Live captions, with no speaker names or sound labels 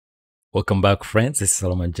Welcome back, friends. This is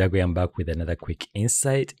Solomon Jagwe. I'm back with another quick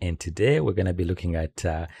insight, and today we're going to be looking at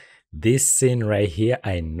this scene right here.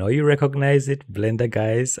 I know you recognize it, Blender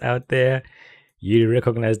guys out there. You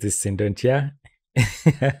recognize this scene, don't you?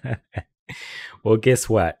 Well, guess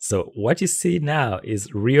what? So what you see now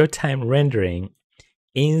is real-time rendering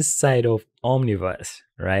inside of Omniverse,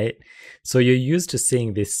 right? So you're used to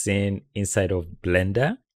seeing this scene inside of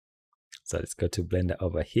Blender. So let's go to Blender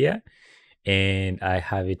over here. And I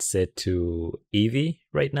have it set to Eevee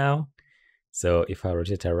right now. So if I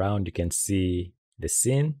rotate around, you can see the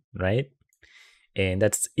scene, right? And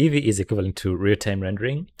that's Eevee is equivalent to real-time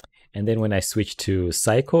rendering. And then when I switch to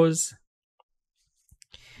cycles,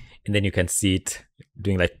 and then you can see it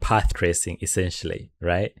doing like path tracing essentially,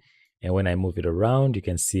 right? And when I move it around, you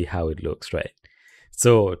can see how it looks, right?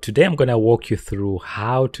 So today I'm gonna walk you through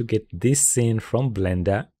how to get this scene from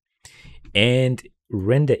Blender and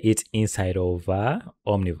render it inside of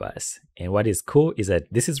Omniverse. And what is cool is that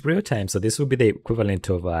this is real time. So this will be the equivalent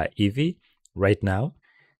of Eevee right now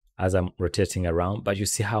as I'm rotating around. But you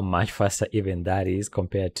see how much faster even that is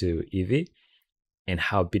compared to Eevee, and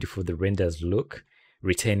how beautiful the renders look,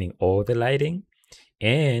 retaining all the lighting.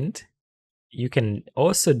 And you can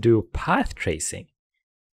also do path tracing.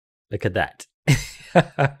 Look at that.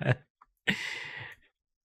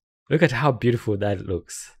 Look at how beautiful that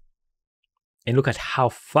looks. And look at how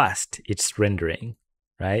fast it's rendering,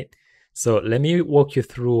 right? So let me walk you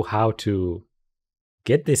through how to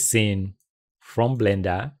get this scene from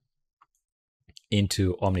Blender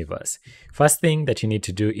into Omniverse. First thing that you need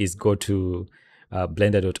to do is go to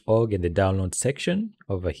blender.org in the download section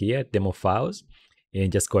over here, demo files,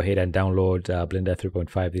 and just go ahead and download Blender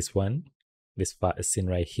 3.5, this scene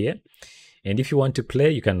right here. And if you want to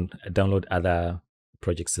play, you can download other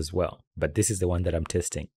projects as well, but this is the one that I'm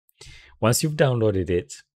testing. Once you've downloaded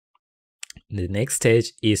it, the next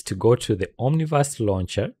stage is to go to the Omniverse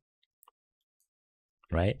launcher,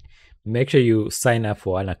 right? Make sure you sign up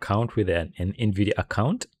for an account with an NVIDIA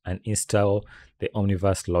account and install the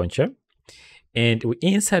Omniverse launcher. And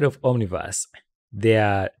inside of Omniverse, there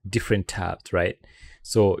are different tabs, right?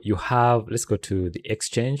 So you have, let's go to the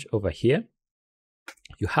Exchange over here.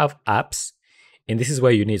 You have apps, and this is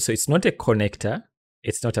where you need, so it's not a connector.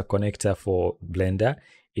 It's not a connector for Blender.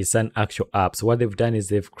 It's an actual app. So what they've done is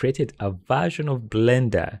they've created a version of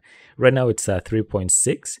Blender. Right now it's a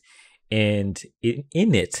 3.6, and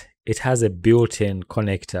in it has a built-in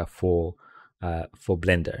connector for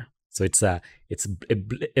Blender. So it's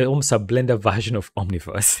almost a Blender version of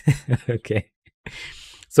Omniverse. Okay.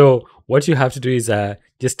 So what you have to do is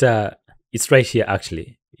it's right here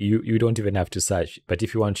actually. You don't even have to search, but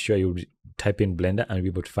if you want to show, you type in Blender and you'll be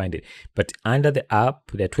able to find it. But under the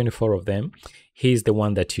app, there are 24 of them. Here's the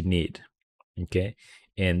one that you need. Okay.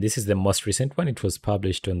 And this is the most recent one. It was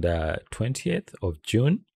published on the 20th of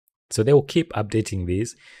June. So they will keep updating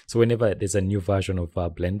these. So whenever there's a new version of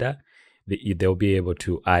Blender, they'll be able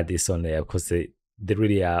to add this on there, because they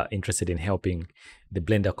really are interested in helping the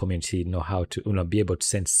Blender community know how to be able to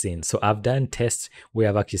send scenes. So I've done tests where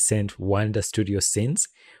I've actually sent Wonder Studio scenes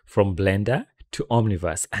from Blender to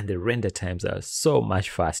Omniverse, and the render times are so much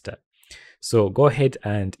faster. So go ahead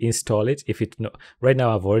and install it. If it no, right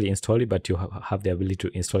now I've already installed it, but you have the ability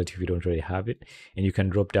to install it if you don't already have it, and you can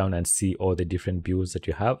drop down and see all the different builds that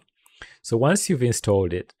you have. So once you've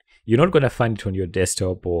installed it, you're not going to find it on your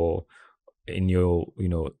desktop or in your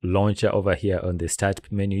launcher over here on the start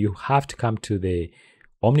menu. You have to come to the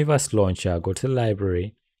Omniverse launcher, go to the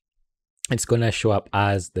library. It's going to show up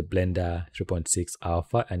as the Blender 3.6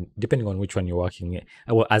 alpha, and depending on which one you're working in,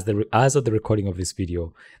 well, as of the recording of this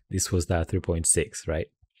video, this was the 3.6, right?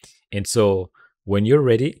 And so when you're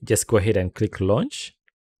ready, just go ahead and click launch,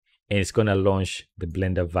 and it's going to launch the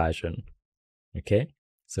Blender version. Okay,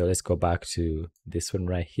 so let's go back to this one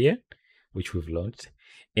right here, which we've launched.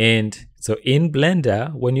 And so in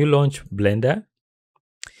Blender, when you launch Blender,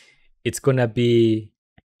 it's gonna be,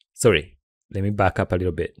 sorry, let me back up a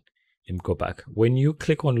little bit and go back. When you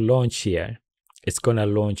click on launch here, it's gonna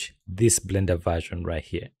launch this Blender version right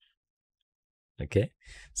here. Okay,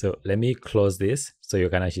 so let me close this so you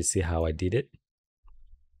can actually see how I did it.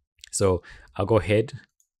 So I'll go ahead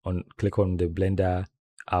click on the Blender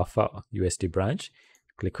Alpha USD branch,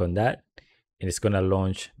 click on that, and it's gonna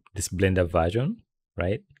launch this Blender version,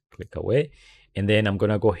 right? Click away, and then I'm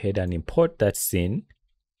gonna go ahead and import that scene.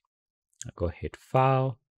 I'll go ahead,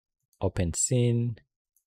 file, open scene,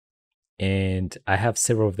 and I have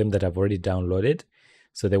several of them that I've already downloaded.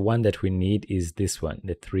 So the one that we need is this one,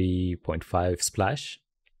 the 3.5 splash.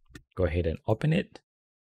 Go ahead and open it,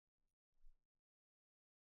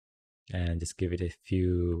 and just give it a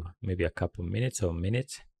few, maybe a couple minutes or a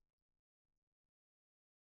minute.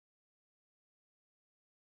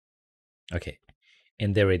 Okay,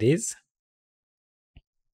 and there it is.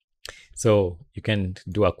 So you can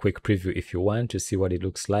do a quick preview if you want to see what it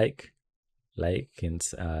looks like in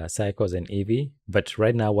cycles and Eevee. But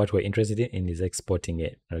right now, what we're interested in is exporting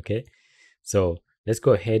it. Okay, so let's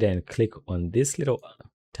go ahead and click on this little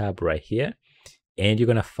tab right here, and you're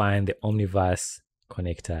gonna find the Omniverse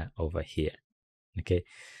connector over here. Okay,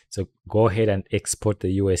 so go ahead and export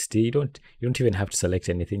the USD. You don't even have to select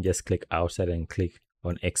anything. Just click outside and click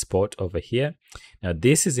on export over here. Now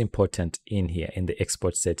this is important in here in the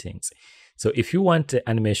export settings. So if you want the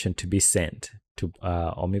animation to be sent to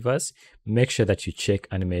Omniverse, make sure that you check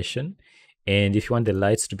animation. And if you want the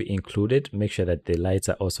lights to be included, make sure that the lights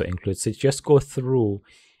are also included. So just go through,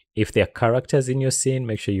 if there are characters in your scene,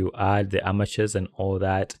 make sure you add the amateurs and all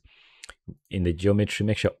that. In the geometry,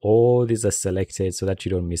 make sure all these are selected so that you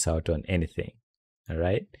don't miss out on anything. All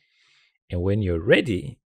right, and when you're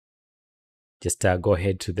ready, just go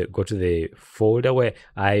ahead to go to the folder, where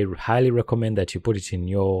I highly recommend that you put it in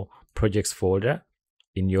your projects folder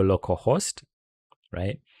in your local host,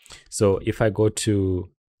 right? So if I go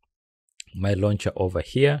to my launcher over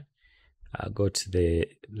here, I'll go to the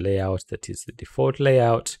layout that is the default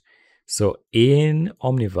layout. So in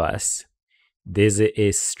Omniverse, there's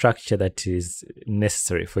a structure that is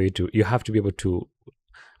necessary for you have to be able to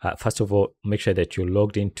first of all make sure that you're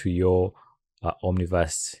logged into your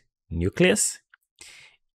Omniverse nucleus.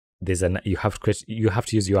 You have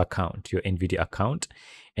to use your account, your NVIDIA account,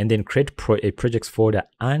 and then create a projects folder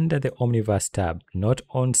under the Omniverse tab, not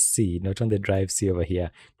on C, not on the drive C over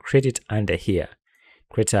here. Create it under here.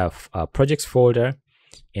 Create a projects folder,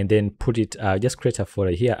 and then put it just create a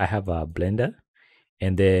folder here. I have a Blender,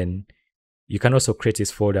 and then you can also create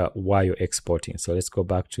this folder while you're exporting. So let's go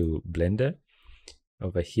back to Blender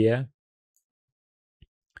over here.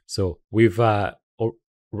 So we've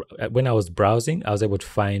when I was browsing, I was able to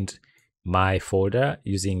find my folder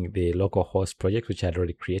using the local host project, which I had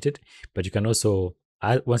already created. But you can also,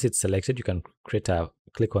 once it's selected, you can click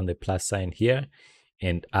on the plus sign here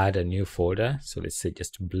and add a new folder. So let's say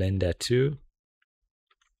just Blender 2.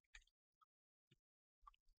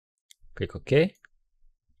 Click OK.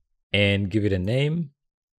 And give it a name.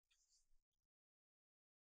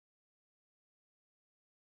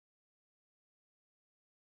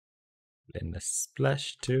 Blender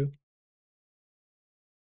Splash 2.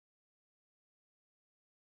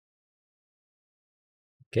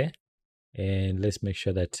 Okay. And let's make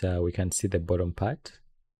sure that we can see the bottom part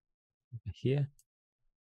here.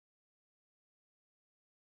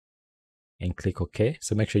 And click OK.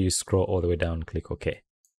 So make sure you scroll all the way down, click OK.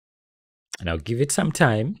 And I'll give it some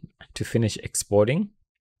time to finish exporting.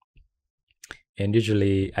 And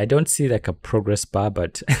usually I don't see like a progress bar,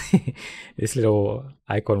 but this little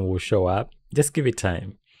icon will show up. Just give it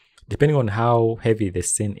time. Depending on how heavy the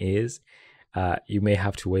scene is, you may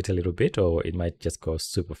have to wait a little bit, or it might just go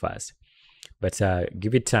super fast. But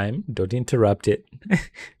give it time. Don't interrupt it.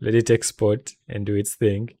 Let it export and do its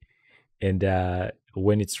thing. And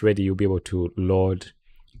when it's ready, you'll be able to load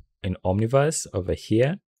an Omniverse over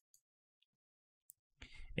here.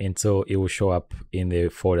 And so it will show up in the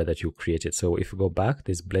folder that you created. So if you go back,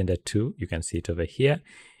 there's Blender 2. You can see it over here.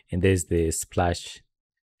 And there's the splash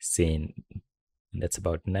scene. And that's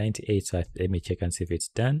about 98. So let me check and see if it's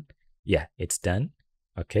done. Yeah, it's done.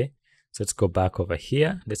 Okay. So let's go back over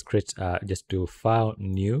here. Let's create, just do file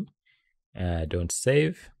new. Don't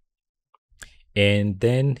save. And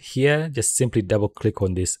then here, just simply double click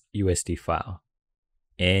on this USD file.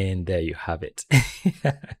 And there you have it.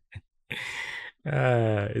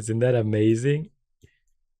 Isn't that amazing?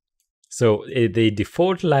 So the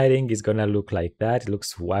default lighting is gonna look like that. It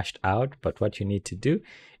looks washed out, but what you need to do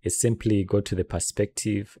is simply go to the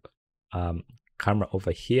perspective camera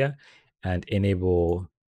over here and enable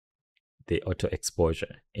the auto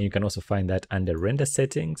exposure. And you can also find that under render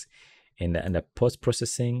settings, and under post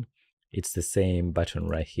processing, it's the same button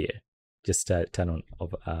right here. Just turn on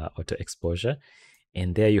auto exposure,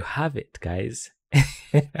 and there you have it, guys.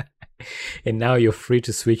 And now you're free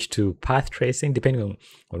to switch to path tracing depending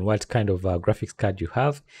on what kind of graphics card you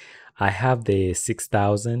have. I have the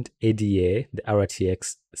 6000 ADA, the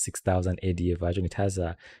RTX 6000 ADA version. It has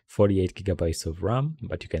a 48 gigabytes of RAM,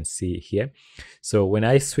 but you can see here. So when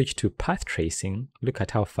I switch to path tracing, look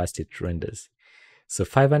at how fast it renders. So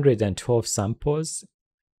 512 samples,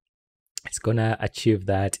 it's gonna achieve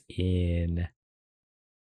that in,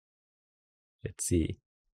 let's see,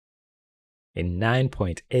 in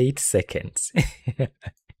 9.8 seconds.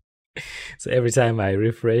 So every time I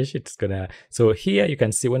refresh, it's gonna, so here you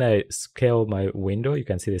can see when I scale my window, you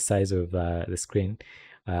can see the size of the screen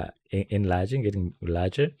enlarging, getting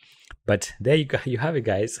larger. But there you go, you have it,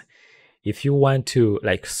 guys. If you want to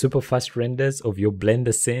like super fast renders of your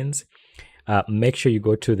Blender scenes, make sure you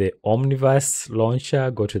go to the Omniverse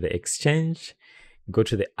launcher, go to the Exchange, go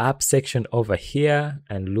to the app section over here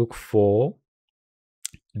and look for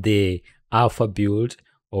the alpha build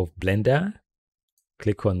of Blender.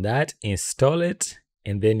 Click on that, install it,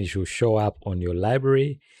 and then it should show up on your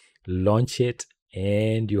library. Launch it,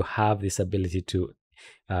 and you have this ability to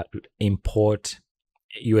import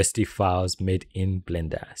USD files made in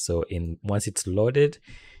Blender. So once it's loaded,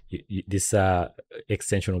 this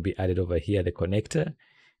extension will be added over here, the connector,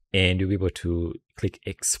 and you'll be able to click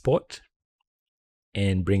export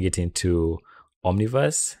and bring it into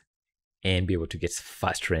Omniverse and be able to get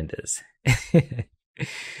fast renders.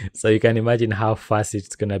 So you can imagine how fast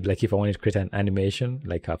it's gonna be. Like if I wanted to create an animation,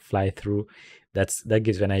 like a fly through, that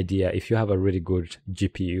gives you an idea. If you have a really good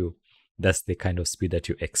GPU, that's the kind of speed that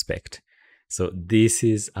you expect. So this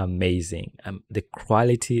is amazing. The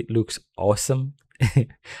quality looks awesome.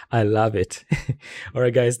 I love it. All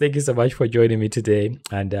right, guys, thank you so much for joining me today.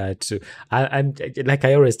 And I'm like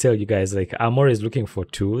I always tell you guys, like I'm always looking for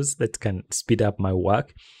tools that can speed up my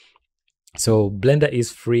work. So Blender is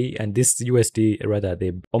free, and this USD, rather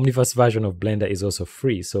the Omniverse version of Blender, is also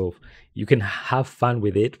free. So you can have fun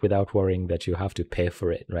with it without worrying that you have to pay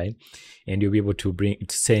for it, right? And you'll be able to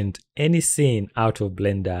send any scene out of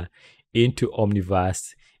Blender into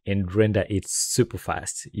Omniverse and render it super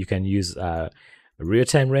fast. You can use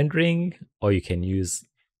real-time rendering, or you can use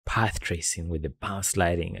path tracing with the bounce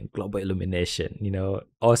lighting and global illumination.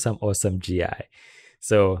 Awesome GI.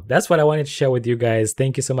 So that's what I wanted to share with you guys.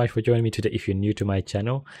 Thank you so much for joining me today. If you're new to my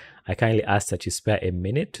channel, I kindly ask that you spare a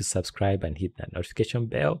minute to subscribe and hit that notification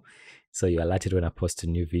bell so you're alerted when I post a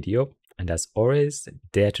new video. And as always,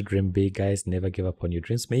 dare to dream big, guys. Never give up on your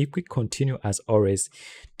dreams. May we continue, as always,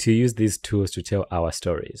 to use these tools to tell our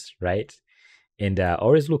stories, right? And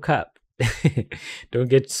always look up. Don't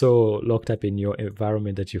get so locked up in your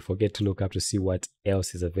environment that you forget to look up to see what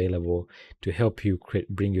else is available to help you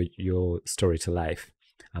bring your story to life.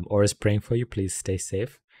 I'm always praying for you. Please stay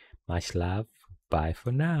safe. Much love. Bye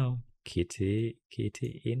for now. Kitty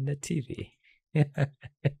in the TV.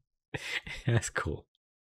 That's cool.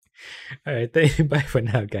 All right. Bye for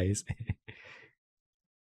now, guys.